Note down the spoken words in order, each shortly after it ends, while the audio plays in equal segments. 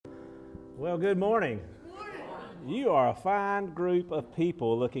Well, good morning. You are a fine group of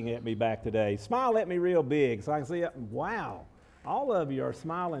people looking at me back today. Smile at me real big so I can see it. Wow, all of you are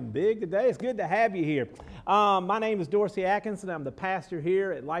smiling big today. It's good to have you here. My name is Dorsey Atkinson. I'm the pastor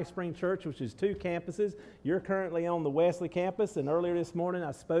here at Life Spring Church, which is 2 campuses. You're currently on the Wesley campus, and earlier this morning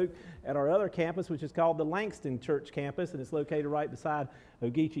I spoke at our other campus, which is called the Langston Church campus, and it's located right beside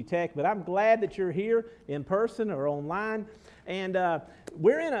Ogeechee Tech. But I'm glad that you're here in person or online. And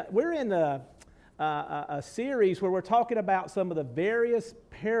we're in a series where we're talking about some of the various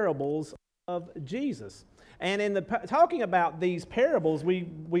parables of Jesus. And in talking about these parables, we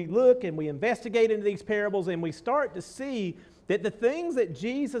look and we investigate into these parables, and we start to see that the things that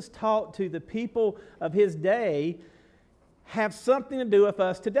Jesus taught to the people of his day have something to do with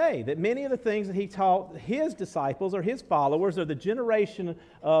us today. That many of the things that he taught his disciples or his followers or the generation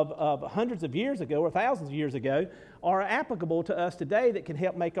of hundreds of years ago or thousands of years ago are applicable to us today that can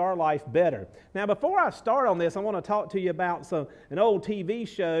help make our life better. Now, before I start on this, I want to talk to you about an old TV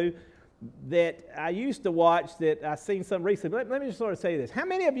show that I used to watch that I've seen some recently. Let me just sort of say this. How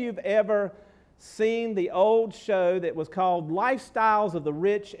many of you have ever seen the old show that was called Lifestyles of the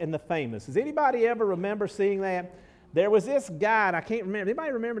Rich and the Famous? Does anybody ever remember seeing that? There was this guy, and I can't remember.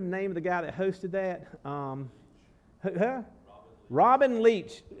 Anybody remember the name of the guy that hosted that? Robin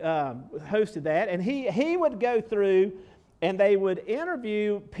Leach hosted that, and he would go through and they would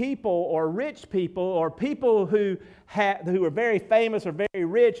interview people or rich people or people who were very famous or very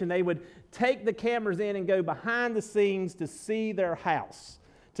rich, and they would take the cameras in and go behind the scenes to see their house,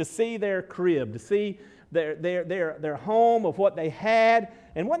 to see their crib, to see their home of what they had.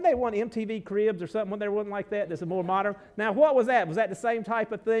 And when they want MTV Cribs or something, when there wasn't like that, that's a more modern. Now, what was that? Was that the same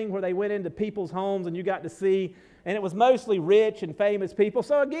type of thing where they went into people's homes and you got to see, and it was mostly rich and famous people?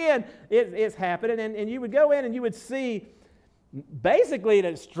 So again, it's happening, and you would go in and you would see basically an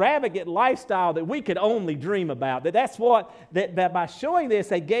extravagant lifestyle that we could only dream about. That by showing this,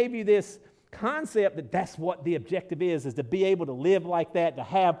 they gave you this concept that's what the objective is to be able to live like that, to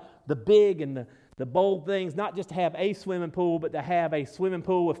have the big and the bold things, not just to have a swimming pool, but to have a swimming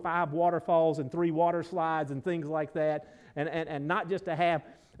pool with 5 waterfalls and 3 water slides and things like that, and not just to have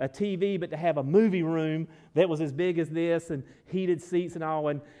a TV, but to have a movie room that was as big as this and heated seats and all.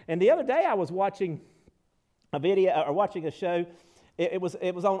 And the other day I was watching a video or watching a show. It was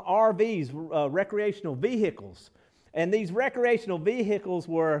on RVs, recreational vehicles, and these recreational vehicles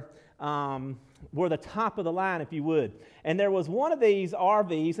were the top of the line, if you would. And there was one of these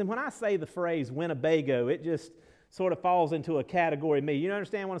RVs, and when I say the phrase Winnebago, it just sort of falls into a category of me. You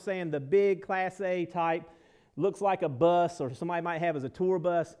understand what I'm saying? The big Class A type, looks like a bus or somebody might have as a tour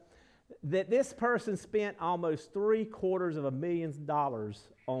bus, that this person spent almost $750,000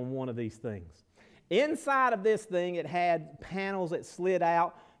 on one of these things. Inside of this thing, it had panels that slid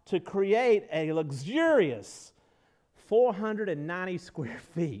out to create a luxurious 490 square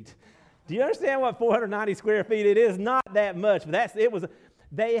feet. Do you understand what 490 square feet it is? Not that much, but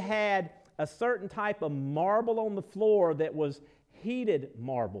they had a certain type of marble on the floor that was heated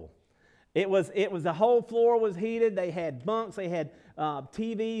marble. It was the whole floor was heated. They had bunks. They had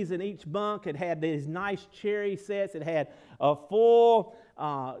TVs in each bunk. It had these nice cherry sets. It had a full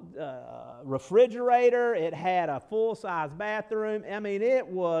refrigerator. It had a full-size bathroom. I mean, it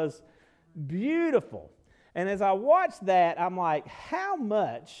was beautiful. And as I watched that, I'm like, how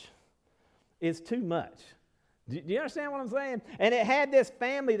much is too much? Do you understand what I'm saying? And it had this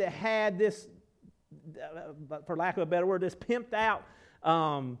family that had this, for lack of a better word, this pimped out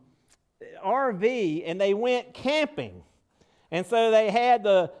RV, and they went camping. And so they had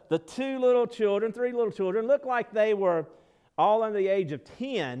the 3 little children, looked like they were all under the age of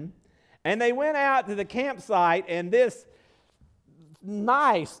 10, and they went out to the campsite, and this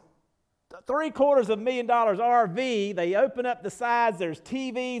nice $750,000 RV, they open up the sides, there's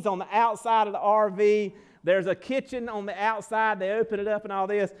TVs on the outside of the RV, there's a kitchen on the outside, they open it up and all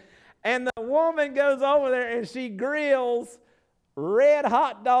this, and the woman goes over there and she grills red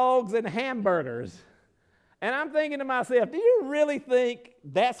hot dogs and hamburgers. And I'm thinking to myself, do you really think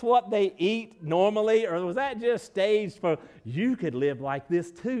that's what they eat normally? Or was that just staged for, you could live like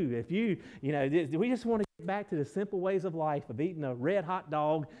this too? If we just want to get back to the simple ways of life of eating a red hot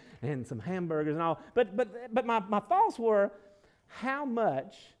dog and some hamburgers and all. But my thoughts were, how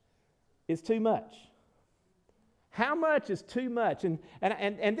much is too much? How much is too much? And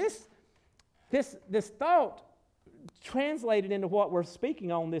this thought translated into what we're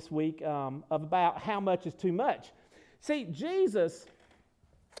speaking on this week about how much is too much. See, Jesus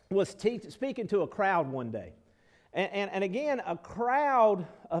was speaking to a crowd one day. And again, a crowd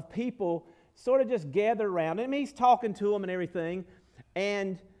of people sort of just gathered around him. He's talking to them and everything.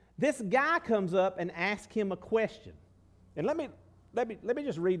 And this guy comes up and asks him a question. And let me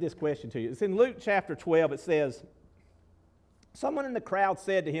just read this question to you. It's in Luke chapter 12. It says, someone in the crowd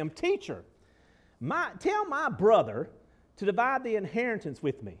said to him, "Teacher, tell my brother to divide the inheritance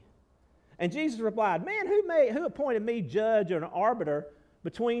with me." And Jesus replied, "Man, who appointed me judge or an arbiter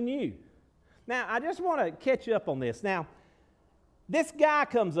between you?" Now, I just want to catch you up on this. Now, this guy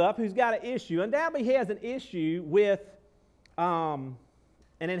comes up who's got an issue. Undoubtedly, he has an issue with an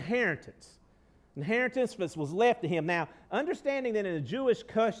inheritance. Inheritance was left to him. Now, understanding that in a Jewish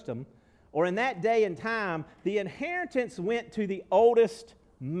custom, or in that day and time, the inheritance went to the oldest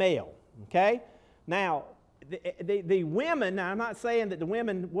male, okay? Now, the women, now I'm not saying that the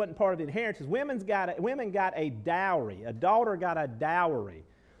women wasn't part of the inheritance. Women got a dowry. A daughter got a dowry.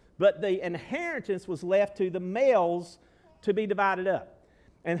 But the inheritance was left to the males to be divided up.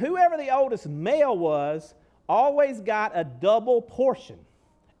 And whoever the oldest male was always got a double portion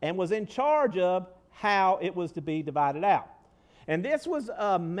and was in charge of how it was to be divided out. And this was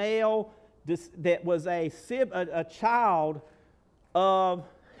a male that was a child of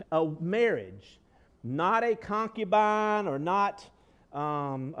a marriage, not a concubine or not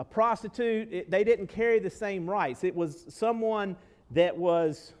a prostitute. They didn't carry the same rights. It was someone that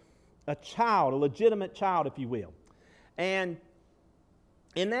was a child, a legitimate child, if you will. And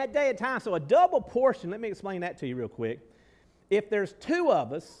in that day and time, so a double portion, let me explain that to you real quick. If there's two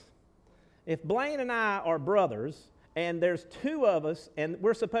of us, if Blaine and I are brothers, and there's two of us, and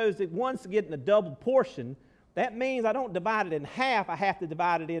we're supposed to, one's getting a double portion, that means I don't divide it in half, I have to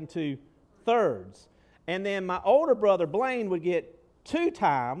divide it into thirds. And then my older brother, Blaine, would get 2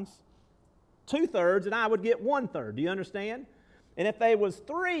 times, 2/3, and I would get 1/3. Do you understand? And if they was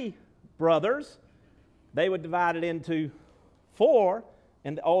 3 brothers, they would divide it into 4,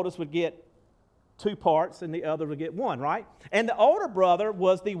 and the oldest would get 2 parts, and the other would get 1, right? And the older brother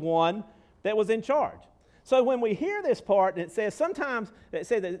was the one that was in charge. So when we hear this part, and it says sometimes, it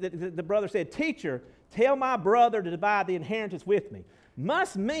says that the brother said, "Teacher, tell my brother to divide the inheritance with me,"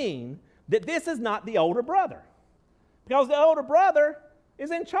 must mean that this is not the older brother. Because the older brother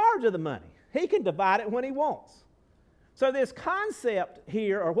is in charge of the money. He can divide it when he wants. So this concept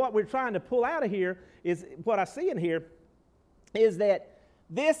here, or what we're trying to pull out of here, is what I see in here, is that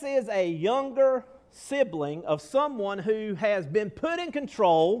this is a younger sibling of someone who has been put in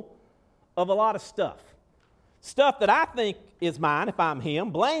control of a lot of stuff. Stuff that I think is mine if I'm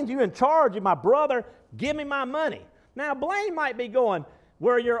him. Blaine, you in charge of my brother, give me my money. Now, Blaine might be going,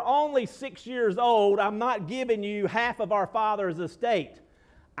 "Where you're only 6 years old, I'm not giving you half of our father's estate.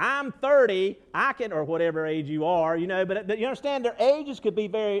 I'm 30, I can," or whatever age you are, but you understand their ages could be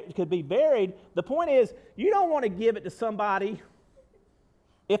varied. The point is, you don't want to give it to somebody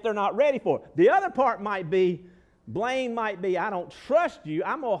if they're not ready for it. The other part might be, Blaine might be, "I don't trust you,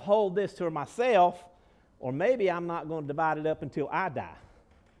 I'm going to hold this to myself, or maybe I'm not going to divide it up until I die."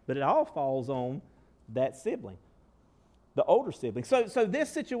 But it all falls on that sibling, the older sibling. So this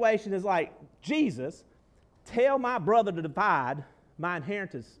situation is like, "Jesus, tell my brother to divide my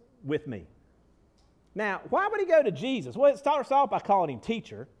inheritance with me." Now, why would he go to Jesus? Well, it starts off by calling him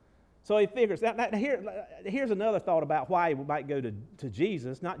teacher. So he figures, now here's another thought about why he might go to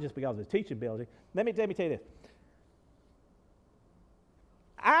Jesus, not just because of his teaching ability. Let me tell you this.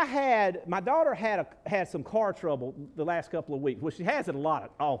 My daughter had some car trouble the last couple of weeks. Well, she has it a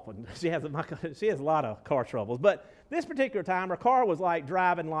lot often. She has a lot of car troubles. But this particular time, her car was like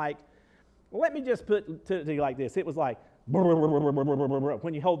driving like, let me just put it to you like this. It was like,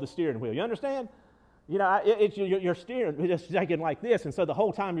 when you hold the steering wheel. You understand? Your steering just shaking like this, and so the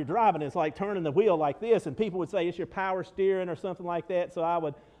whole time you're driving, it's like turning the wheel like this, and people would say it's your power steering or something like that, so I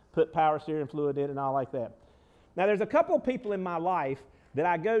would put power steering fluid in and all like that. Now, there's a couple of people in my life that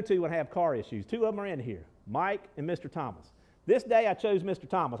I go to when I have car issues. 2 of them are in here, Mike and Mr. Thomas. This day I chose Mr.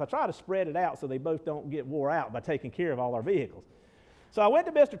 Thomas. I try to spread it out so they both don't get wore out by taking care of all our vehicles. So I went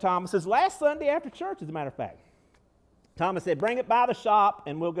to Mr. Thomas's last Sunday after church, as a matter of fact. Thomas said, "Bring it by the shop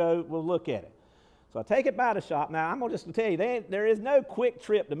and we'll look at it." So I take it by the shop. Now, I'm going to just tell you, there is no quick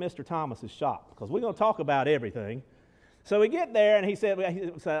trip to Mr. Thomas's shop because we're going to talk about everything. So we get there, and I said, "Well,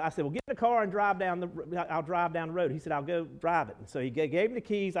 get in the car and drive I'll drive down the road." He said, "I'll go drive it." And so he gave me the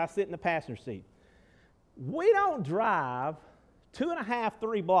keys. I sit in the passenger seat. We don't drive 2.5,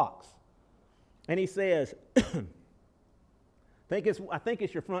 3 blocks. And he says, I think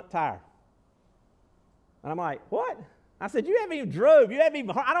it's your front tire. And I'm like, "What?" I said, "You haven't even drove. I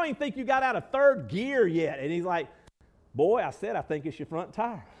don't even think you got out of 3rd gear yet." And he's like, "Boy," I said, "I think it's your front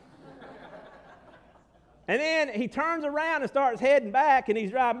tire." And then he turns around and starts heading back, and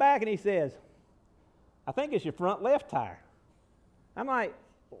he's driving back, and he says, "I think it's your front left tire." I'm like,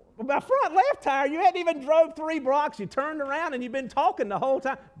 My front left tire, you hadn't even drove 3 blocks. You turned around and you've been talking the whole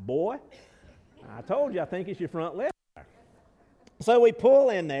time. Boy, I told you I think it's your front left tire. So we pull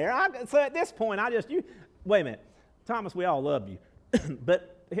in there. So at this point, wait a minute. Thomas, we all love you.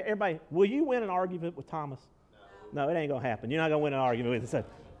 But everybody, will you win an argument with Thomas? No, it ain't going to happen. You're not going to win an argument with him.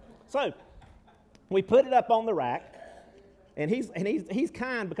 So we put it up on the rack. And he's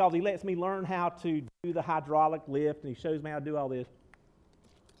kind because he lets me learn how to do the hydraulic lift, and he shows me how to do all this.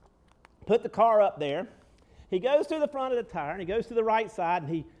 Put the car up there. He goes to the front of the tire, and he goes to the right side,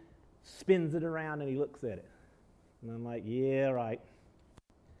 and he spins it around, and he looks at it. And I'm like, yeah, right.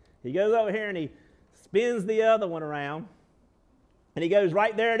 He goes over here, and he spins the other one around, and he goes,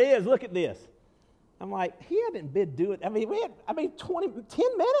 right there it is. Look at this. I'm like, he hadn't been doing it. 10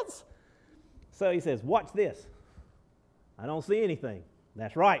 minutes? So he says, watch this. I don't see anything.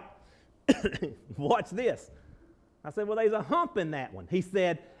 That's right. Watch this. I said, well, there's a hump in that one. He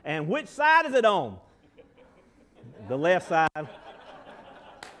said, and which side is it on? The left side.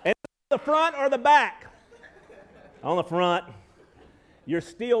 And the front or the back? On the front. Your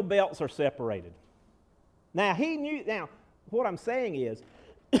steel belts are separated. Now, he knew. Now, what I'm saying is,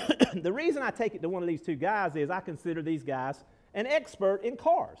 the reason I take it to one of these 2 guys is I consider these guys an expert in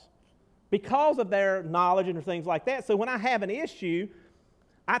cars, because of their knowledge and things like that. So when I have an issue,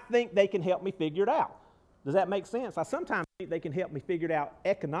 I think they can help me figure it out. Does that make sense? I sometimes think they can help me figure it out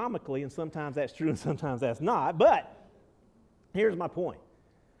economically, and sometimes that's true and sometimes that's not. But here's my point.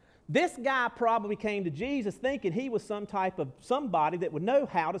 This guy probably came to Jesus thinking he was some type of somebody that would know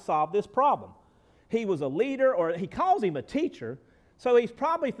how to solve this problem. He was a leader, or he calls him a teacher. So he's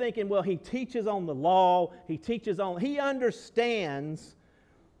probably thinking, well, he teaches on the law. He understands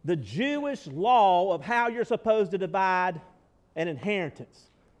the Jewish law of how you're supposed to divide an inheritance.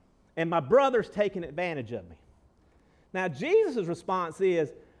 And my brother's taking advantage of me. Now, Jesus' response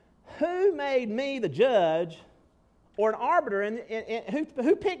is, who made me the judge or an arbiter, and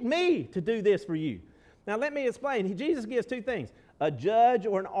who picked me to do this for you? Now, let me explain. Jesus gives 2 things, a judge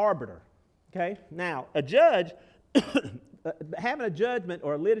or an arbiter. Okay? Now, a judge, having a judgment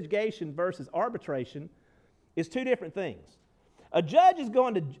or a litigation versus arbitration is 2 different things. A judge is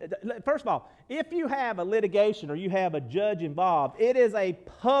going to, first of all, if you have a litigation or you have a judge involved, it is a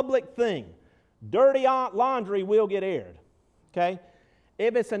public thing. Dirty laundry will get aired, okay?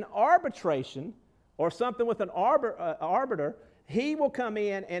 If it's an arbitration or something with an arbiter, he will come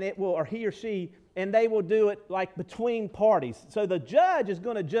in and or he or she, and they will do it like between parties. So the judge is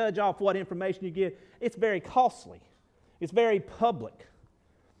going to judge off what information you give. It's very costly. It's very public.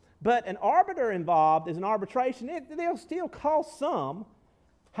 But an arbiter involved is an arbitration. They'll still cost some.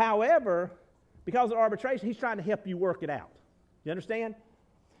 However, because of arbitration, he's trying to help you work it out. You understand?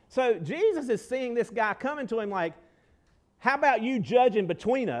 So Jesus is seeing this guy coming to him like, how about you judging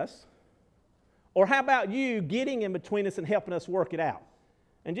between us? Or how about you getting in between us and helping us work it out?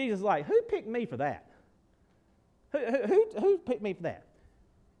 And Jesus is like, who picked me for that? Who picked me for that?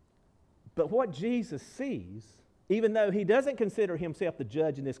 But what Jesus sees, even though he doesn't consider himself the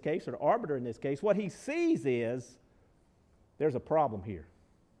judge in this case or the arbiter in this case, what he sees is there's a problem here.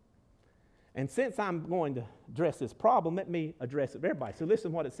 And since I'm going to address this problem, let me address it for everybody. So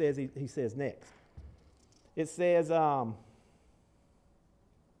listen to what it says. He says next. It says, let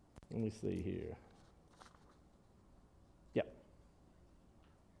me see here. Yep.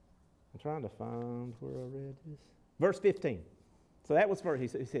 I'm trying to find where I read this. Verse 15. So that was first. He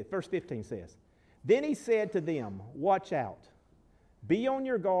said, verse 15 says, then he said to them, watch out. Be on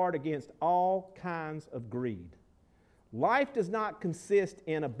your guard against all kinds of greed. Life does not consist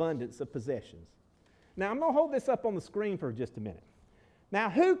in abundance of possessions. Now, I'm going to hold this up on the screen for just a minute. Now,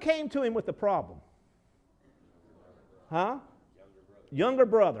 who came to him with the problem? Huh? Younger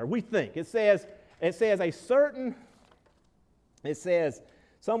brother, we think. It says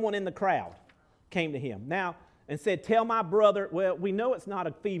someone in the crowd came to him. Now, and said, tell my brother, well, we know it's not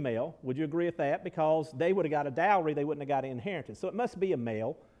a female. Would you agree with that? Because they would have got a dowry, they wouldn't have got an inheritance. So it must be a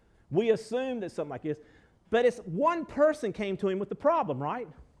male. We assume that something like this. But it's one person came to him with the problem, right?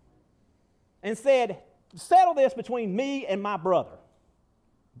 And said, settle this between me and my brother.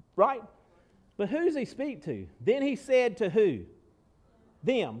 Right? But who's he speak to? Then he said to who?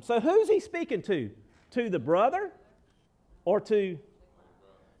 Them. So who's he speaking to? To the brother? Or to?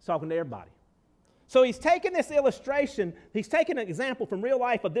 He's talking to everybody. So he's taking this illustration, he's taking an example from real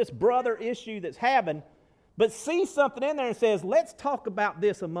life of this brother issue that's having, but sees something in there and says, let's talk about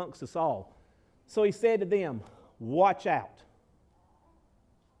this amongst us all. So he said to them, watch out.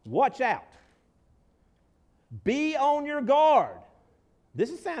 Watch out. Be on your guard.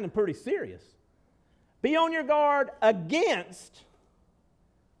 This is sounding pretty serious. Be on your guard against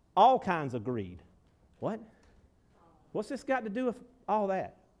all kinds of greed. What? What's this got to do with all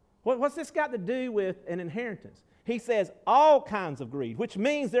that? What's this got to do with an inheritance? He says all kinds of greed, which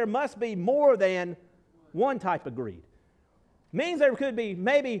means there must be more than one type of greed. Means there could be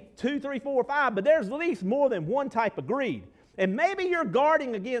maybe 2, 3, 4, 5, but there's at least more than one type of greed. And maybe you're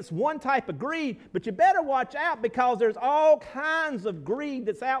guarding against one type of greed, but you better watch out because there's all kinds of greed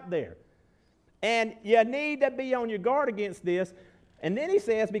that's out there. And you need to be on your guard against this. And then he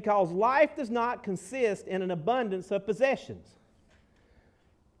says, because life does not consist in an abundance of possessions.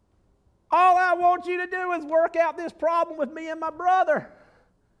 All I want you to do is work out this problem with me and my brother.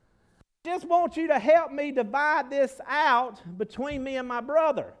 Just want you to help me divide this out between me and my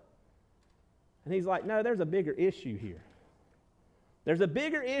brother. And he's like, no, there's a bigger issue here. There's a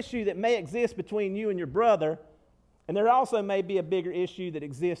bigger issue that may exist between you and your brother, and there also may be a bigger issue that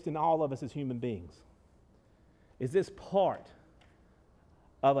exists in all of us as human beings. Is this part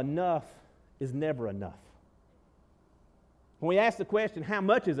of enough is never enough? When we ask the question, how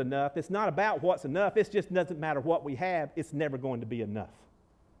much is enough, it's not about what's enough. It just doesn't matter what we have. It's never going to be enough.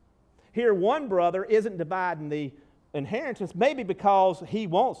 Here, one brother isn't dividing the inheritance, maybe because he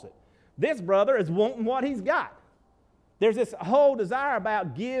wants it. This brother is wanting what he's got. There's this whole desire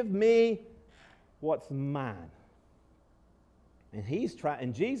about, give me what's mine. And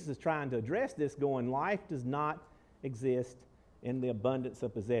Jesus is trying to address this, going, life does not exist in the abundance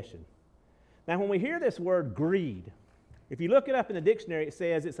of possession. Now, when we hear this word greed, if you look it up in the dictionary, it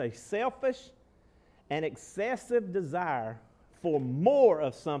says it's a selfish and excessive desire for more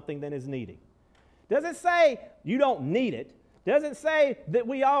of something than is needed. Doesn't say you don't need it. Doesn't say that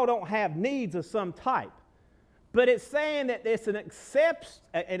we all don't have needs of some type. But it's saying that it's an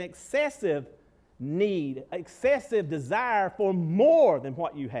excessive need, excessive desire for more than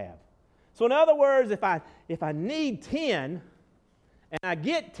what you have. So in other words, if I need 10 and I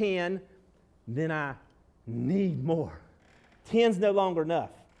get 10, then I need more. 10's no longer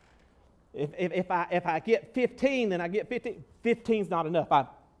enough. If I get 15, then I get 15. 15's not enough.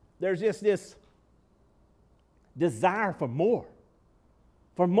 There's just this desire for more.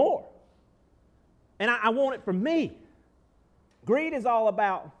 For more. And I want it for me. Greed is all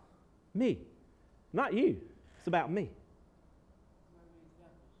about me, not you. It's about me.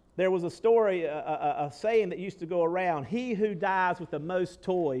 There was a story, a saying that used to go around, he who dies with the most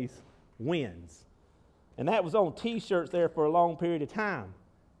toys wins. And that was on T-shirts there for a long period of time.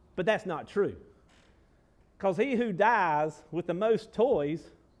 But that's not true. Because he who dies with the most toys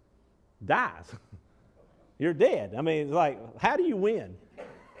dies. You're dead. I mean, it's like, how do you win?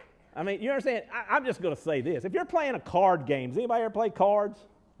 I mean, you understand? I'm just going to say this. If you're playing a card game, does anybody ever play cards?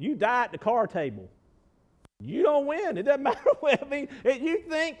 You die at the card table. You don't win. It doesn't matter what. I mean, you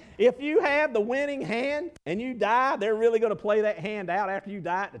think if you have the winning hand and you die, they're really going to play that hand out after you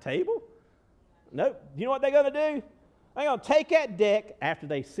die at the table? Nope. You know what they're going to do? They're going to take that deck after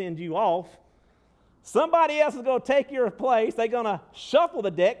they send you off. Somebody else is going to take your place. They're going to shuffle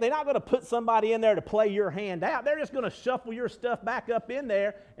the deck. They're not going to put somebody in there to play your hand out. They're just going to shuffle your stuff back up in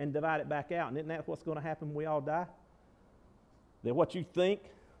there and divide it back out. And isn't that what's going to happen when we all die? That what you think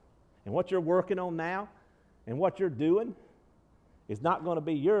and what you're working on now and what you're doing is not going to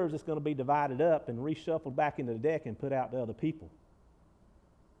be yours. It's going to be divided up and reshuffled back into the deck and put out to other people.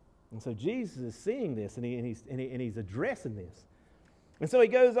 And so Jesus is seeing this and he's addressing this. And so he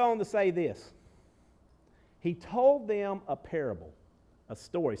goes on to say this. He told them a parable, a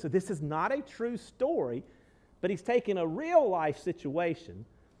story. So this is not a true story, but he's taken a real life situation.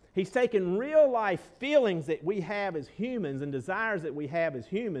 He's taken real life feelings that we have as humans and desires that we have as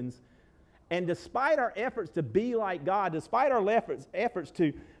humans. And despite our efforts to be like God, despite our efforts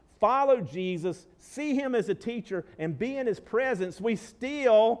to follow Jesus, see him as a teacher, and be in his presence, we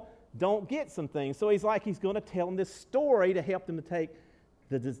still don't get some things. So he's going to tell them this story to help them to take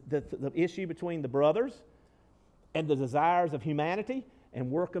the issue between the brothers and the desires of humanity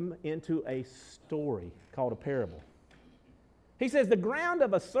and work them into a story called a parable. He says, the ground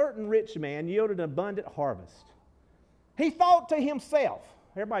of a certain rich man yielded an abundant harvest. He thought to himself.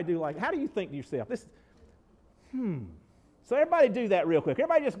 Everybody do like, how do you think to yourself? So everybody do that real quick.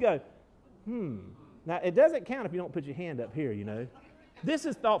 Everybody just go, Now, it doesn't count if you don't put your hand up here, you know. This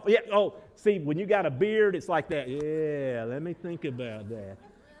is thoughtful. Yeah, see, when you got a beard, it's like that. Yeah, let me think about that.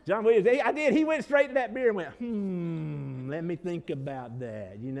 John Williams, he went straight to that beard and went, let me think about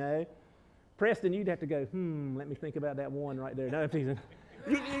that, you know. Preston, you'd have to go, let me think about that one right there. No,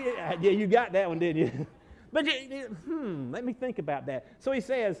 yeah, you got that one, didn't you? But, let me think about that. So he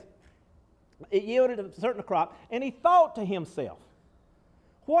says, it yielded a certain crop, and he thought to himself,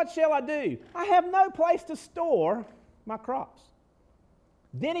 what shall I do? I have no place to store my crops.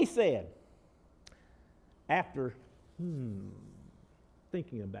 Then he said, after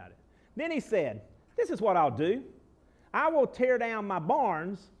thinking about it, then he said, this is what I'll do. I will tear down my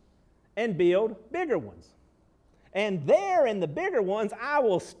barns and build bigger ones. And there in the bigger ones, I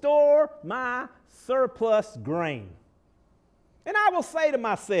will store my surplus grain. And I will say to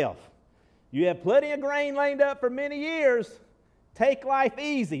myself, you have plenty of grain laid up for many years. Take life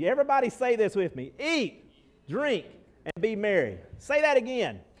easy. Everybody say this with me. Eat, drink, and be merry. Say that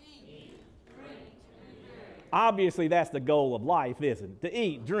again. Eat, drink, and be merry. Obviously, that's the goal of life, isn't it? To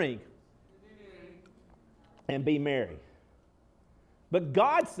eat, drink, and be merry. But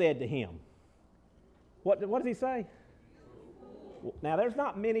God said to him, what does he say? Now, there's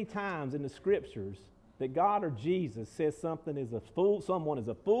not many times in the scriptures that God or Jesus says someone is a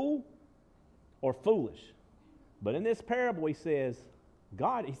fool or foolish. But in this parable, he says,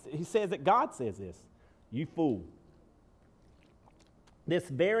 he says that God says this, you fool. This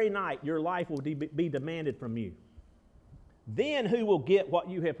very night, your life will be demanded from you. Then who will get what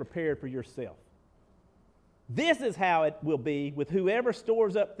you have prepared for yourself? This is how it will be with whoever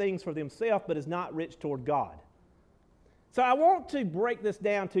stores up things for themselves but is not rich toward God. So I want to break this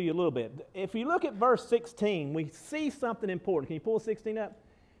down to you a little bit. If you look at verse 16, we see something important. Can you pull 16 up?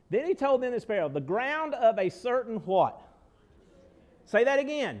 Then he told them this parable, the ground of a certain what? Say that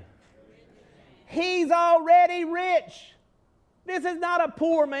again. He's already rich. This is not a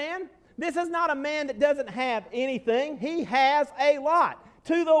poor man. This is not a man that doesn't have anything. He has a lot.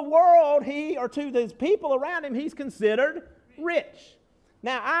 To the world, to his people around him, he's considered rich.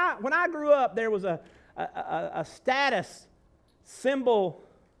 Now, when I grew up, there was a status symbol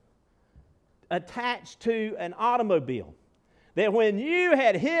attached to an automobile. That when you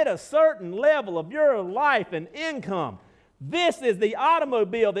had hit a certain level of your life and income, this is the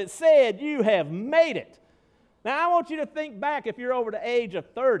automobile that said you have made it. Now, I want you to think back, if you're over the age of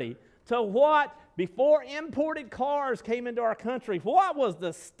 30, to what, before imported cars came into our country, what was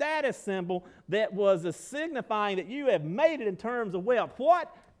the status symbol that was signifying that you have made it in terms of wealth?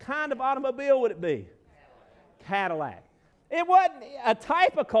 What kind of automobile would it be? Cadillac. It wasn't a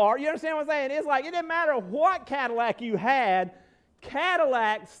type of car. You understand what I'm saying? It's like it didn't matter what Cadillac you had.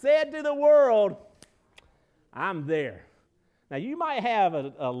 Cadillac said to the world, I'm there. Now, you might have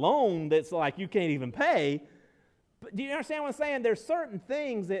a loan that's like you can't even pay, but do you understand what I'm saying? There's certain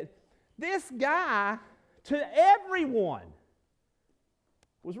things that this guy, to everyone,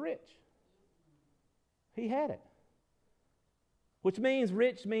 was rich. He had it. Which means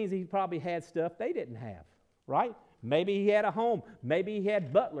rich means he probably had stuff they didn't have, right? Maybe he had a home. Maybe he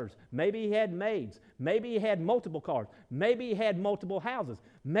had butlers. Maybe he had maids. Maybe he had multiple cars. Maybe he had multiple houses.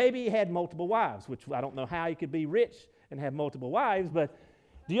 Maybe he had multiple wives, which I don't know how he could be rich and have multiple wives, but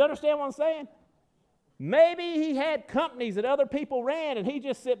do you understand what I'm saying? Maybe he had companies that other people ran and he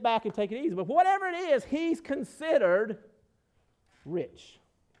just sit back and take it easy. But whatever it is, he's considered rich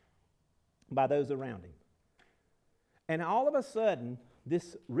by those around him. And all of a sudden,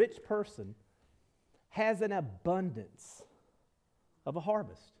 this rich person has an abundance of a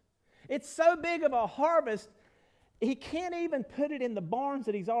harvest. It's so big of a harvest, he can't even put it in the barns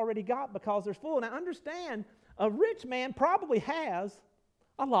that he's already got because they're full. Now understand, a rich man probably has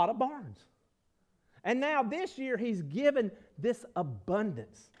a lot of barns. And now this year he's given this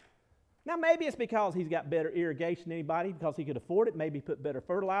abundance. Now maybe it's because he's got better irrigation than anybody, because he could afford it, maybe put better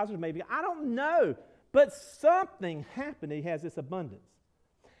fertilizers, maybe, I don't know. But something happened, he has this abundance.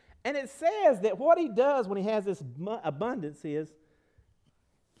 And it says that what he does when he has this abundance is,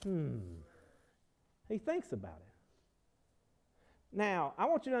 he thinks about it. Now, I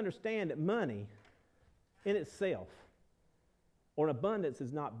want you to understand that money in itself, or an abundance,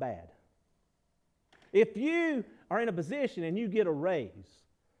 is not bad. If you are in a position and you get a raise,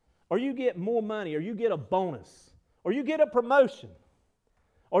 or you get more money, or you get a bonus, or you get a promotion,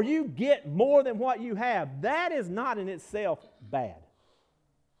 or you get more than what you have, that is not in itself bad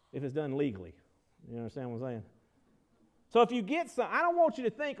if it's done legally. You understand what I'm saying? So if you get some, I don't want you to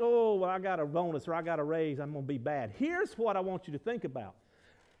think, oh, well, I got a bonus or I got a raise, I'm going to be bad. Here's what I want you to think about.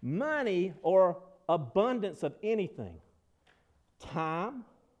 Money or abundance of anything, time,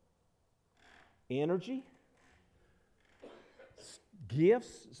 energy,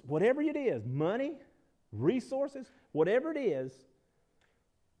 gifts, whatever it is, money, resources, whatever it is,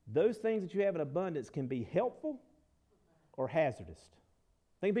 those things that you have in abundance can be helpful or hazardous.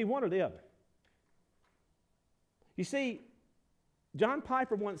 They can be one or the other. You see, John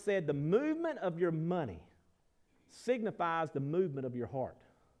Piper once said, the movement of your money signifies the movement of your heart.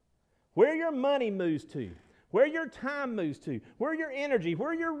 Where your money moves to, where your time moves to, where your energy,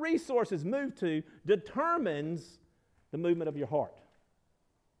 where your resources move to, determines the movement of your heart.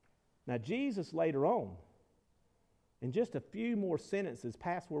 Now, Jesus later on, in just a few more sentences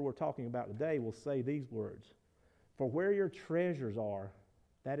past where we're talking about today, will say these words: "For where your treasures are,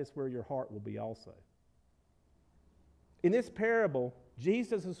 that is where your heart will be also." In this parable,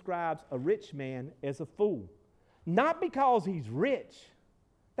 Jesus describes a rich man as a fool. Not because he's rich.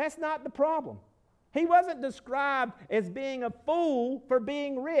 That's not the problem. He wasn't described as being a fool for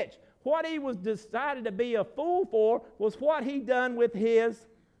being rich. What he was decided to be a fool for was what he done with his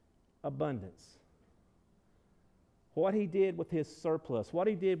abundance. What he did with his surplus. What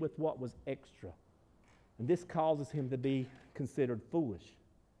he did with what was extra. And this causes him to be considered foolish.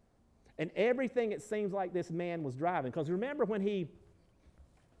 And everything it seems like this man was driving. Because remember when he,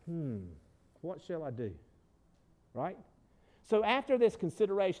 what shall I do? Right? So after this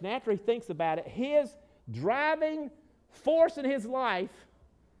consideration, after he thinks about it, his driving force in his life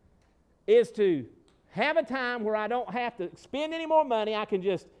is to have a time where I don't have to spend any more money. I can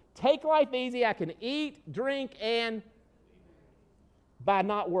just take life easy. I can eat, drink, and by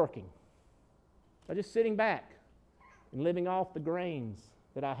not working. By just sitting back and living off the grains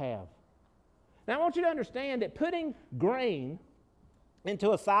that I have. Now I want you to understand that putting grain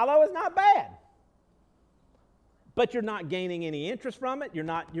into a silo is not bad. But you're not gaining any interest from it. You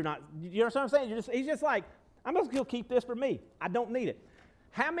know what I'm saying? He's just like, I'm just going to keep this for me. I don't need it.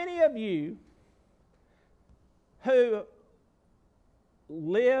 How many of you who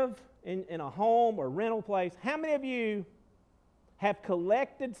live in a home or rental place, how many of you have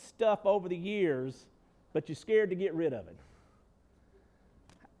collected stuff over the years, but you're scared to get rid of it?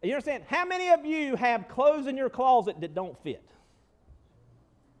 You understand? How many of you have clothes in your closet that don't fit,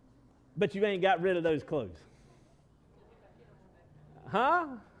 but you ain't got rid of those clothes? Huh?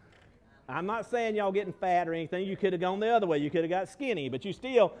 I'm not saying y'all getting fat or anything. You could have gone the other way. You could have got skinny, but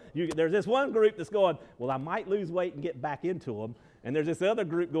there's this one group that's going, well, I might lose weight and get back into them. And there's this other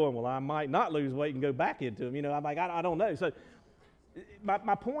group going, well, I might not lose weight and go back into them. I'm like, I don't know. So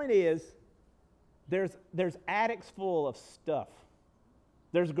my point is, there's attics full of stuff.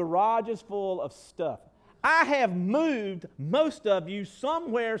 There's garages full of stuff. I have moved most of you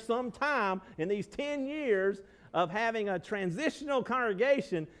somewhere, sometime in these 10 years of having a transitional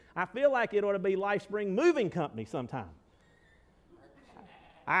congregation. I feel like it ought to be LifeSpring Moving Company sometime.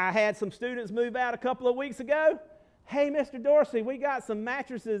 I had some students move out a couple of weeks ago. Hey, Mr. Dorsey, we got some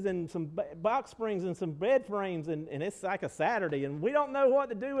mattresses and some box springs and some bed frames, and it's like a Saturday, and we don't know what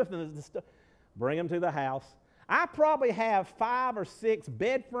to do with them. Bring them to the house. I probably have 5 or 6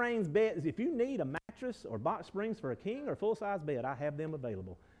 bed frames, beds. If you need a mattress or box springs for a king or full-size bed, I have them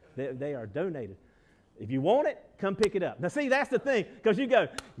available. They are donated. If you want it, come pick it up. Now, see, that's the thing, because you go,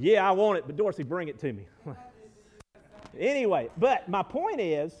 yeah, I want it, but Dorsey, bring it to me. Anyway, but my point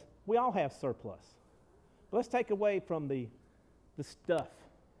is, we all have surplus. Let's take away from the stuff.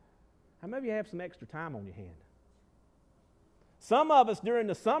 How many of you have some extra time on your hand? Some of us during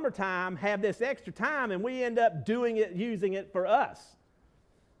the summertime have this extra time, and we end up using it for us.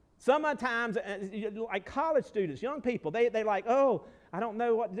 Sometimes, like college students, young people, they like, oh, I don't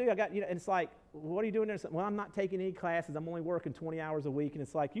know what to do. And it's like, what are you doing there? Well, I'm not taking any classes. I'm only working 20 hours a week. And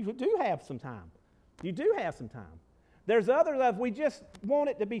it's like, you do have some time. You do have some time. There's others of, we just want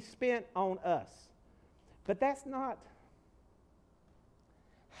it to be spent on us. But that's not,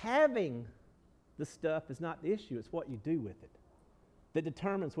 having the stuff is not the issue. It's what you do with it that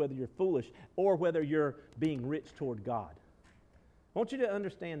determines whether you're foolish or whether you're being rich toward God. I want you to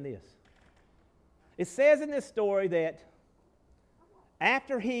understand this. It says in this story that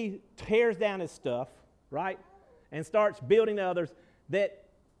after he tears down his stuff, right, and starts building others, that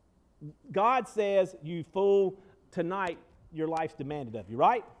God says, you fool, tonight your life's demanded of you,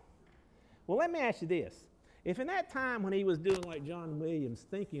 right? Well, let me ask you this. If in that time when he was doing like John Williams,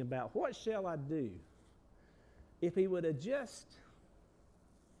 thinking about what shall I do, if he would have just,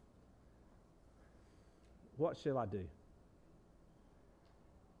 what shall I do?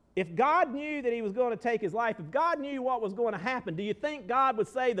 If God knew that he was going to take his life, if God knew what was going to happen, do you think God would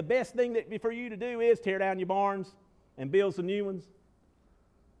say the best thing for you to do is tear down your barns and build some new ones?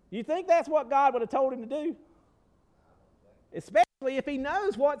 You think that's what God would have told him to do? Especially if he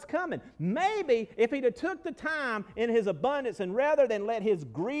knows what's coming. Maybe if he'd have took the time in his abundance and rather than let his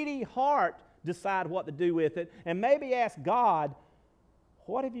greedy heart decide what to do with it, and maybe ask God,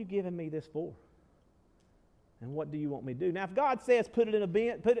 what have you given me this for? And what do you want me to do? Now, if God says put it in a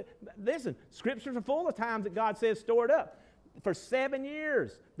bin, listen, scriptures are full of times that God says store it up. For 7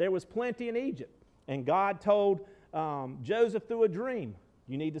 years, there was plenty in Egypt. And God told Joseph through a dream,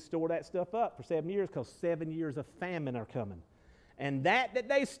 you need to store that stuff up for 7 years because 7 years of famine are coming. And that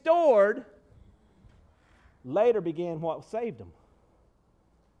they stored later began what saved them.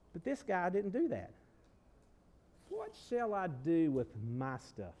 But this guy didn't do that. What shall I do with my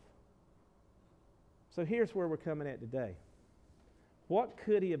stuff? So here's where we're coming at today. What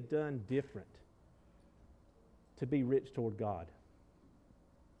could he have done different to be rich toward God?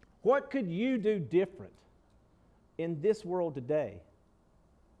 What could you do different in this world today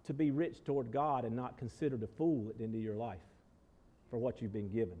to be rich toward God and not considered a fool at the end of your life for what you've been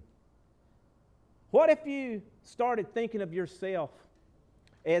given? What if you started thinking of yourself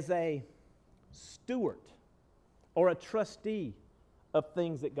as a steward or a trustee of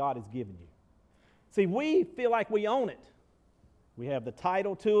things that God has given you? See, we feel like we own it. We have the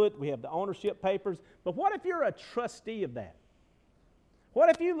title to it, we have the ownership papers, but what if you're a trustee of that? What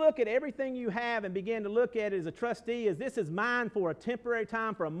if you look at everything you have and begin to look at it as a trustee as this is mine for a temporary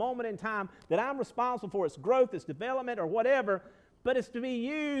time, for a moment in time, that I'm responsible for its growth, its development, or whatever, but it's to be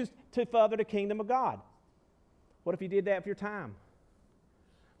used to further the kingdom of God? What if you did that with your time?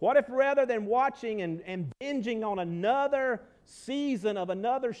 What if rather than watching and binging on another season of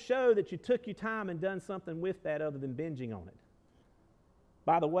another show that you took your time and done something with that other than binging on it?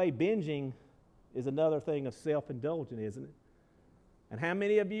 By the way, binging is another thing of self-indulgence, isn't it? And how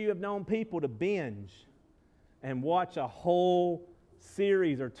many of you have known people to binge and watch a whole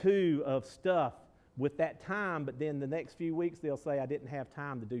series or two of stuff with that time, but then the next few weeks they'll say, I didn't have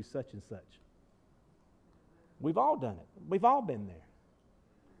time to do such and such? We've all done it. We've all been there.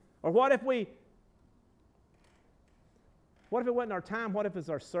 Or what if it wasn't our time? What if it's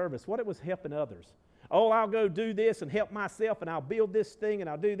our service? What if it was helping others? Oh, I'll go do this and help myself, and I'll build this thing, and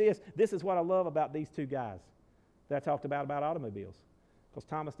I'll do this. This is what I love about these two guys that I talked about automobiles. Because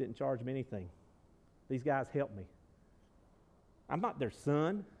Thomas didn't charge me anything. These guys helped me. I'm not their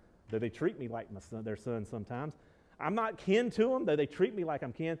son, though they treat me like their son sometimes. I'm not kin to them, though they treat me like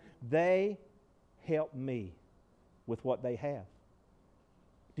I'm kin. They help me with what they have.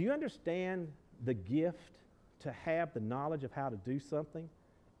 Do you understand the gift to have the knowledge of how to do something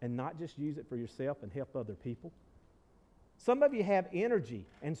and not just use it for yourself and help other people? Some of you have energy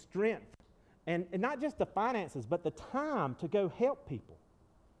and strength, and not just the finances, but the time to go help people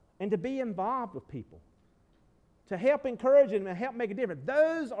and to be involved with people, to help encourage them and help make a difference.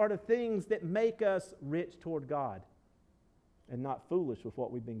 Those are the things that make us rich toward God and not foolish with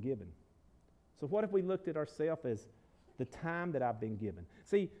what we've been given. So what if we looked at ourselves as the time that I've been given?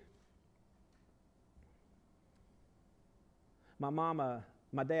 See,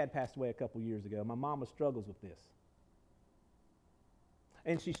 my dad passed away a couple years ago. My mama struggles with this.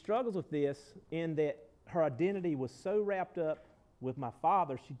 And she struggles with this in that her identity was so wrapped up with my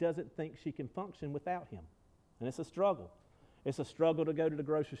father, she doesn't think she can function without him. And it's a struggle. It's a struggle to go to the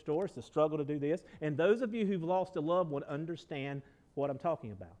grocery store. It's a struggle to do this. And those of you who've lost a loved one understand what I'm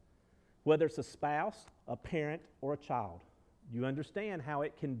talking about. Whether it's a spouse, a parent, or a child, you understand how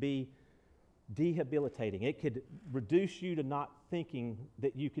it can be debilitating. It could reduce you to not thinking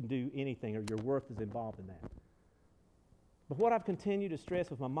that you can do anything or your worth is involved in that. But what I've continued to stress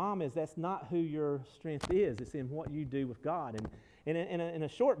with my mom is that's not who your strength is. It's in what you do with God. And in a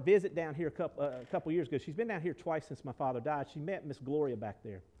short visit down here a couple years ago, she's been down here twice since my father died. She met Miss Gloria back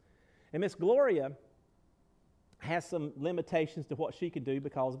there. And Miss Gloria has some limitations to what she can do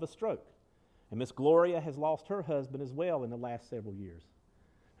because of a stroke. And Miss Gloria has lost her husband as well in the last several years.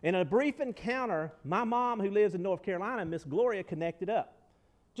 In a brief encounter, my mom, who lives in North Carolina, and Miss Gloria connected up.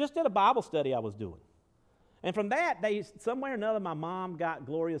 Just at a Bible study I was doing. And from that, somewhere or another, my mom got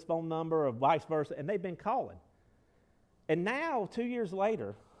Gloria's phone number or vice versa, and they've been calling. And now, 2 years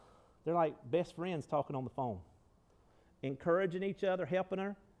later, they're like best friends talking on the phone, encouraging each other, helping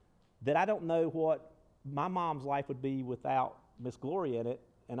her, that I don't know what my mom's life would be without Miss Gloria in it,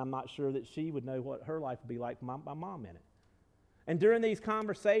 and I'm not sure that she would know what her life would be like with my mom in it. And during these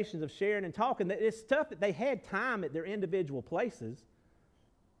conversations of sharing and talking, it's stuff that they had time at their individual places,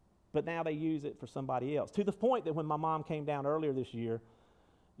 but now they use it for somebody else. To the point that when my mom came down earlier this year,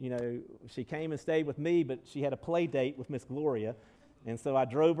 she came and stayed with me, but she had a play date with Miss Gloria. And so I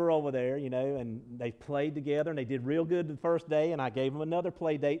drove her over there, and they played together, and they did real good the first day, and I gave them another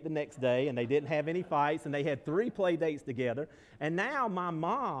play date the next day, and they didn't have any fights, and they had 3 play dates together. And now my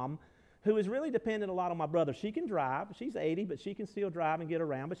mom, who is really dependent a lot on my brother, she can drive. She's 80, but she can still drive and get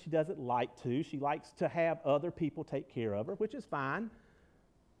around, but she doesn't like to. She likes to have other people take care of her, which is fine.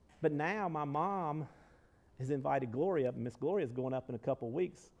 But now my mom has invited Gloria up, and Miss Gloria is going up in a couple of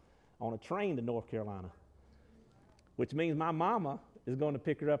weeks on a train to North Carolina, which means my mama is going to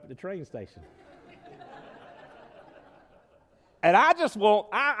pick her up at the train station. And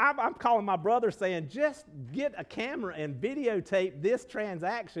I'm calling my brother saying, just get a camera and videotape this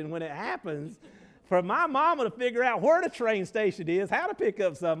transaction when it happens for my mama to figure out where the train station is, how to pick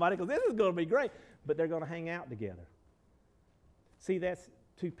up somebody, because this is going to be great. But they're going to hang out together. See, that's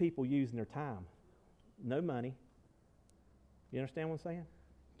two people using their time. No money. You understand what I'm saying?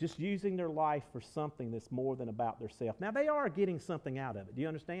 Just using their life for something that's more than about themselves. Now, they are getting something out of it. Do you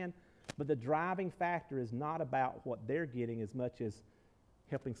understand? But the driving factor is not about what they're getting as much as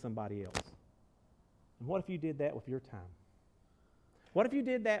helping somebody else. And what if you did that with your time? What if you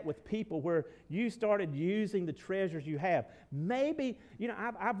did that with people where you started using the treasures you have? Maybe,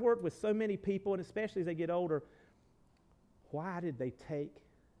 I've worked with so many people, and especially as they get older, why did they take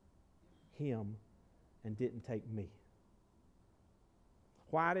him and didn't take me?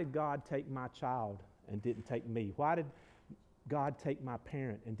 Why did God take my child and didn't take me? Why did God take my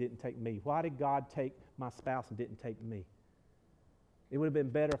parent and didn't take me? Why did God take my spouse and didn't take me? It would have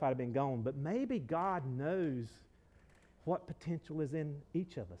been better if I'd have been gone, but maybe God knows what potential is in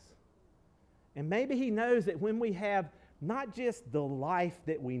each of us. And maybe he knows that when we have not just the life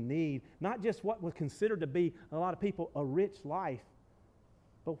that we need, not just what was considered to be a lot of people a rich life,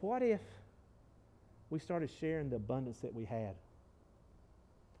 but what if we started sharing the abundance that we had?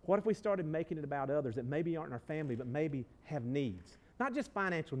 What if we started making it about others that maybe aren't in our family, but maybe have needs? Not just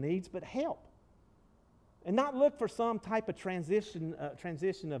financial needs, but help. And not look for some type of transition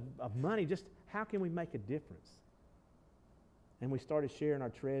of money, just how can we make a difference? And we started sharing our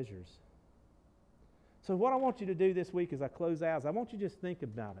treasures. So what I want you to do this week as I close out is I want you to just think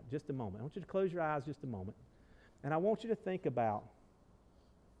about it just a moment. I want you to close your eyes just a moment. And I want you to think about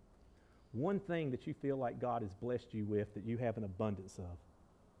one thing that you feel like God has blessed you with that you have an abundance of.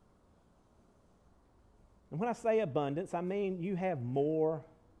 And when I say abundance, I mean you have more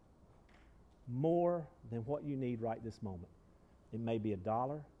than what you need right this moment. It may be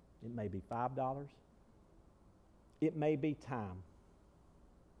 $1, it may be $5, it may be time.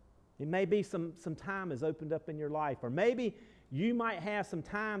 It may be some time has opened up in your life, or maybe you might have some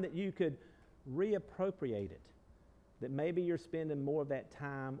time that you could reappropriate it, that maybe you're spending more of that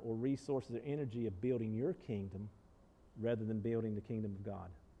time or resources or energy of building your kingdom rather than building the kingdom of God.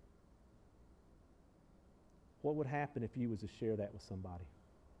 What would happen if you was to share that with somebody?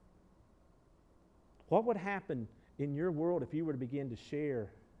 What would happen in your world if you were to begin to share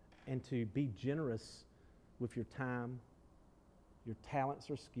and to be generous with your time, your talents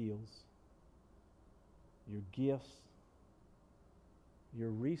or skills, your gifts, your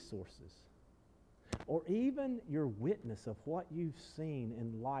resources, or even your witness of what you've seen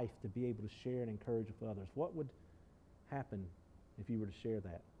in life to be able to share and encourage with others? What would happen if you were to share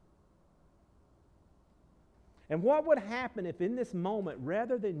that? And what would happen if in this moment,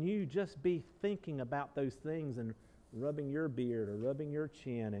 rather than you just be thinking about those things and rubbing your beard or rubbing your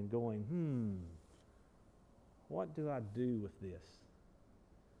chin and going, what do I do with this?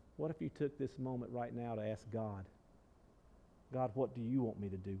 What if you took this moment right now to ask God, what do you want me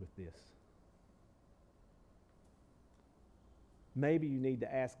to do with this? Maybe you need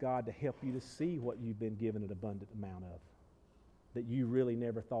to ask God to help you to see what you've been given an abundant amount of, that you really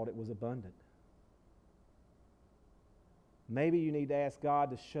never thought it was abundant. Maybe you need to ask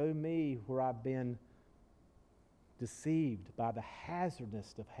God to show me where I've been deceived by the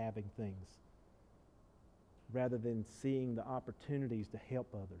hazardness of having things rather than seeing the opportunities to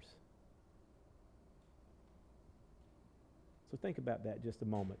help others. So think about that just a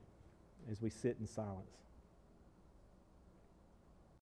moment as we sit in silence.